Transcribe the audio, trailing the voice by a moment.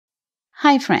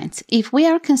Hi friends, if we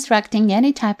are constructing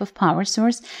any type of power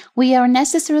source, we are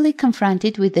necessarily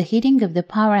confronted with the heating of the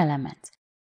power element.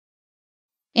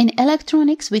 In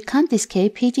electronics, we can't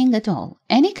escape heating at all.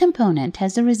 Any component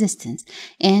has a resistance,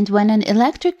 and when an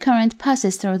electric current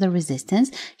passes through the resistance,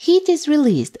 heat is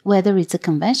released, whether it's a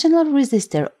conventional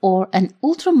resistor or an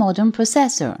ultra-modern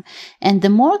processor, and the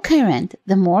more current,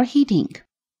 the more heating.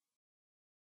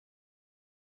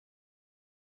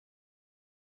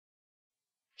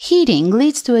 Heating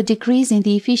leads to a decrease in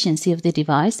the efficiency of the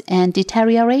device and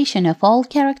deterioration of all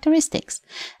characteristics.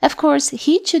 Of course,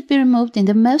 heat should be removed in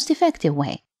the most effective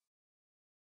way.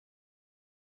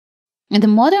 In the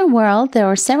modern world, there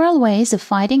are several ways of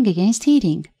fighting against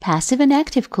heating: passive and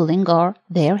active cooling, or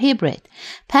their hybrid.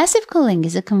 Passive cooling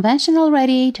is a conventional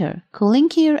radiator.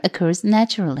 Cooling here occurs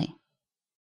naturally.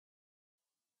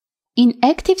 In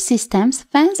active systems,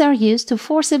 fans are used to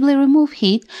forcibly remove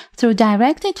heat through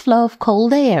directed flow of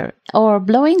cold air or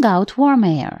blowing out warm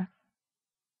air.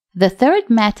 The third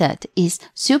method is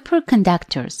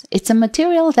superconductors. It's a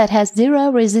material that has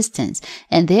zero resistance,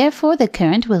 and therefore the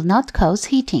current will not cause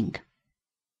heating.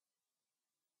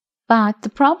 But the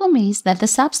problem is that the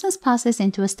substance passes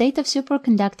into a state of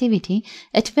superconductivity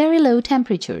at very low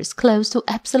temperatures, close to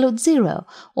absolute zero,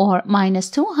 or minus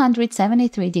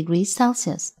 273 degrees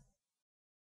Celsius.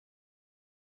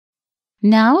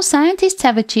 Now, scientists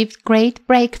have achieved great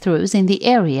breakthroughs in the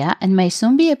area and may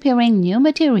soon be appearing new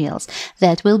materials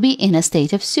that will be in a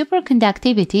state of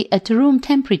superconductivity at room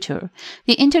temperature.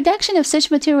 The introduction of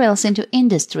such materials into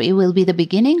industry will be the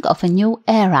beginning of a new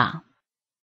era.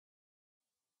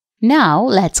 Now,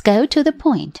 let's go to the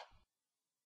point.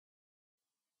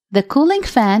 The cooling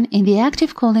fan in the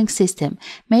active cooling system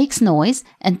makes noise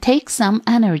and takes some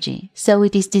energy, so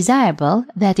it is desirable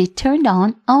that it turned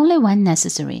on only when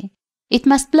necessary. It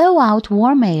must blow out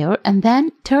warm air and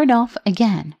then turn off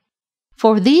again.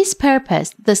 For this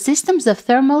purpose, the systems of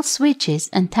thermal switches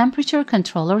and temperature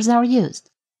controllers are used.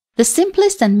 The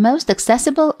simplest and most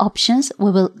accessible options we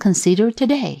will consider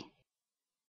today.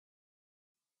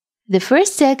 The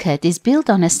first circuit is built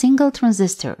on a single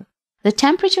transistor. The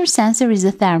temperature sensor is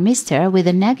a thermistor with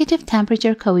a negative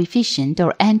temperature coefficient,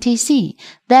 or NTC.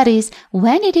 That is,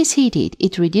 when it is heated,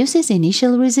 it reduces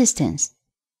initial resistance.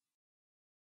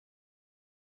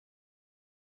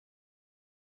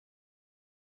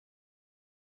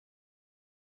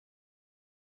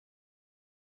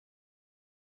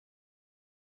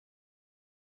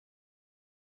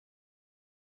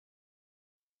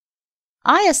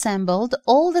 I assembled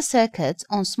all the circuits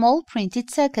on small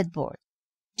printed circuit board.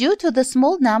 Due to the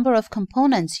small number of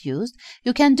components used,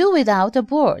 you can do without a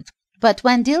board, but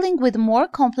when dealing with more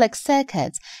complex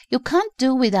circuits, you can't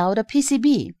do without a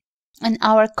PCB, and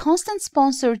our constant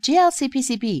sponsor GLC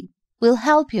PCB will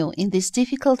help you in this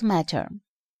difficult matter.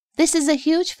 This is a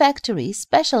huge factory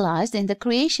specialized in the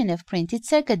creation of printed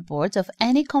circuit boards of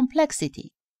any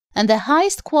complexity, and the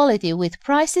highest quality, with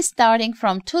prices starting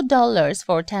from $2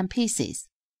 for 10 pieces.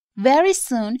 Very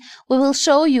soon, we will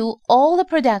show you all the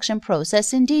production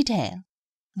process in detail.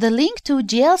 The link to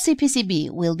GLC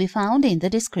PCB will be found in the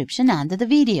description under the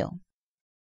video.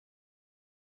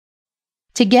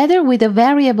 Together with a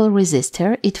variable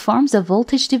resistor, it forms a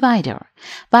voltage divider.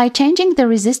 By changing the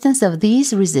resistance of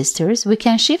these resistors, we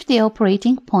can shift the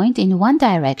operating point in one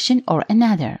direction or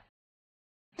another.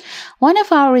 One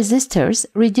of our resistors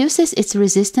reduces its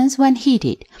resistance when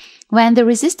heated. When the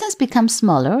resistance becomes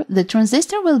smaller, the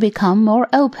transistor will become more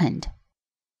opened.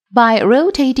 By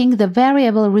rotating the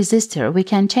variable resistor, we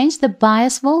can change the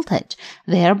bias voltage,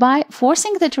 thereby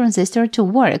forcing the transistor to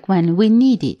work when we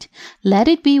need it. Let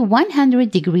it be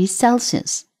 100 degrees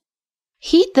Celsius.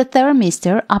 Heat the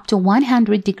thermistor up to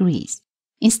 100 degrees.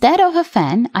 Instead of a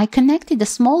fan, I connected a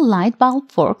small light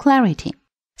bulb for clarity.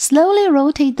 Slowly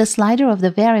rotate the slider of the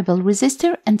variable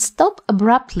resistor and stop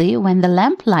abruptly when the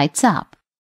lamp lights up.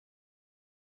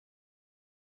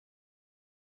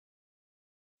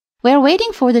 We are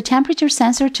waiting for the temperature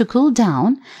sensor to cool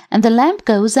down and the lamp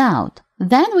goes out.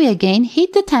 Then we again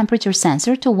heat the temperature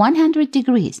sensor to 100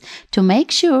 degrees to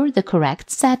make sure the correct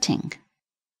setting.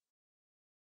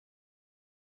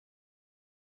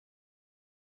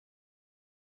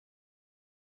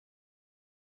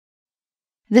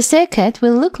 The circuit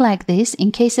will look like this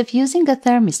in case of using a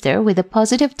thermistor with a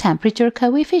positive temperature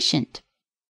coefficient.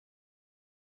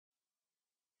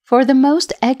 For the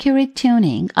most accurate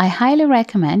tuning, I highly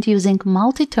recommend using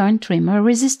multi-turn trimmer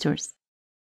resistors.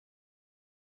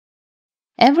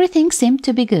 Everything seemed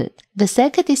to be good. The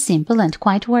circuit is simple and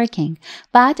quite working,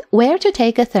 but where to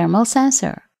take a thermal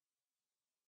sensor?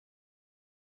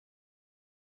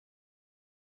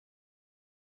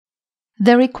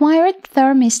 The required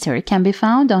thermistor can be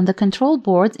found on the control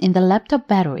board in the laptop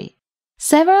battery.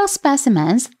 Several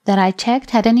specimens that I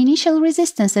checked had an initial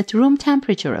resistance at room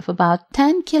temperature of about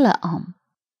 10 kilo-ohm.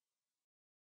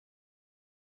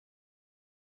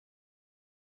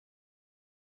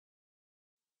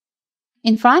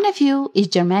 In front of you is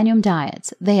germanium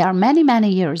diodes. They are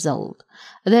many years old.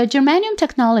 The germanium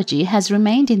technology has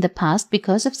remained in the past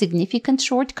because of significant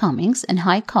shortcomings and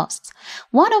high costs.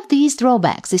 One of these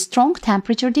drawbacks is strong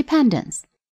temperature dependence.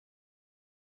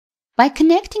 By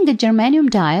connecting the germanium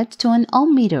diode to an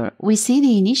ohm meter, we see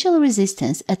the initial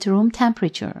resistance at room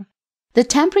temperature. The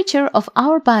temperature of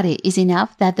our body is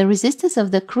enough that the resistance of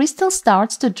the crystal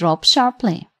starts to drop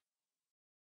sharply.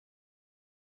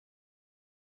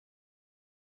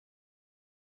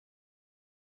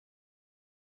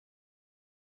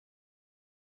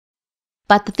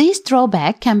 But this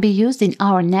drawback can be used in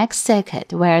our next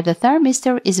circuit, where the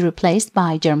thermistor is replaced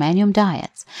by germanium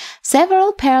diodes.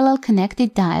 Several parallel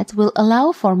connected diodes will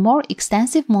allow for more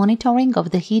extensive monitoring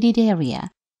of the heated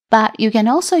area, but you can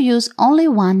also use only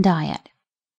one diode.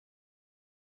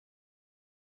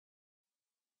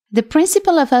 The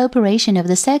principle of operation of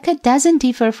the circuit doesn't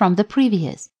differ from the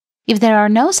previous. If there are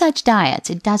no such diodes,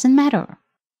 it doesn't matter.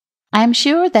 I am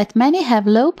sure that many have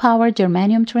low-power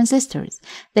germanium transistors.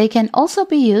 They can also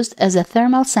be used as a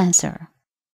thermal sensor.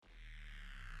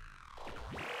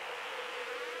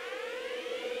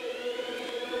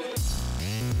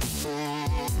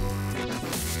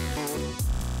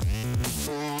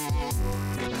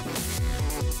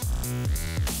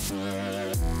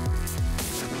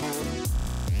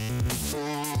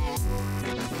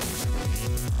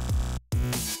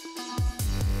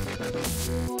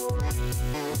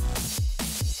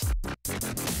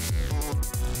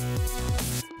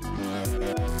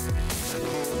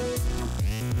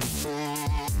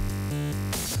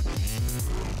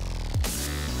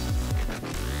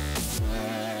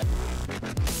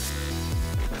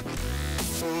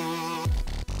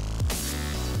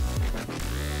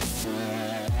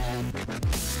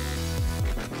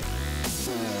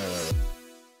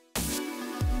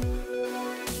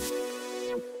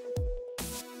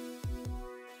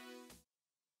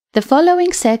 The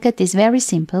following circuit is very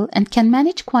simple and can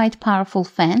manage quite powerful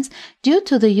fans due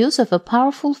to the use of a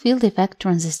powerful field effect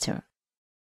transistor.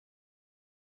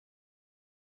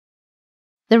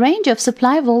 The range of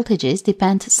supply voltages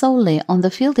depends solely on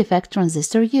the field effect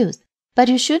transistor used, but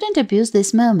you shouldn't abuse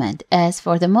this moment, as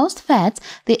for the most FETs,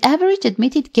 the average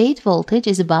admitted gate voltage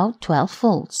is about 12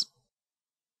 volts.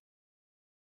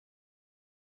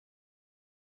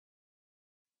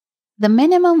 The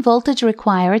minimum voltage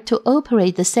required to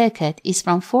operate the circuit is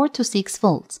from 4 to 6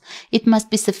 volts. It must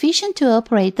be sufficient to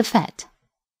operate the FET.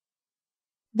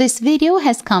 This video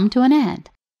has come to an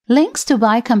end. Links to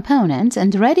buy components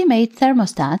and ready-made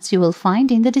thermostats you will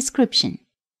find in the description.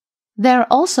 There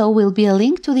also will be a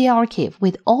link to the archive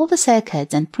with all the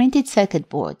circuits and printed circuit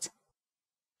boards.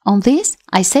 On this,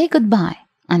 I say goodbye.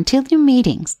 Until new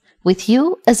meetings. With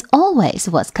you, as always,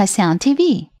 was Kasyan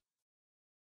TV.